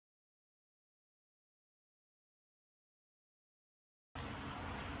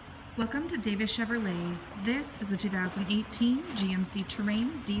Welcome to Davis Chevrolet. This is the 2018 GMC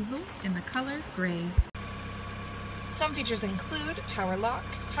Terrain diesel in the color gray. Some features include power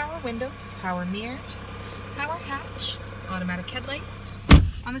locks, power windows, power mirrors, power hatch, automatic headlights.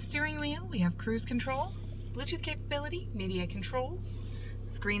 On the steering wheel we have cruise control, Bluetooth capability, media controls,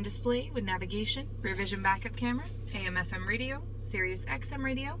 screen display with navigation, rear vision backup camera, AM/FM radio, Sirius XM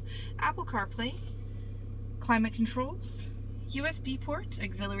radio, Apple CarPlay, climate controls, USB port,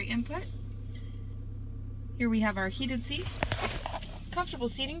 auxiliary input. Here we have our heated seats, comfortable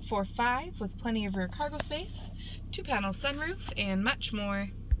seating for 5 with plenty of rear cargo space, 2-panel sunroof, and much more.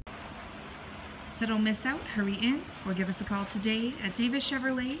 So don't miss out, hurry in or give us a call today at Davis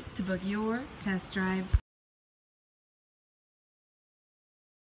Chevrolet to book your test drive.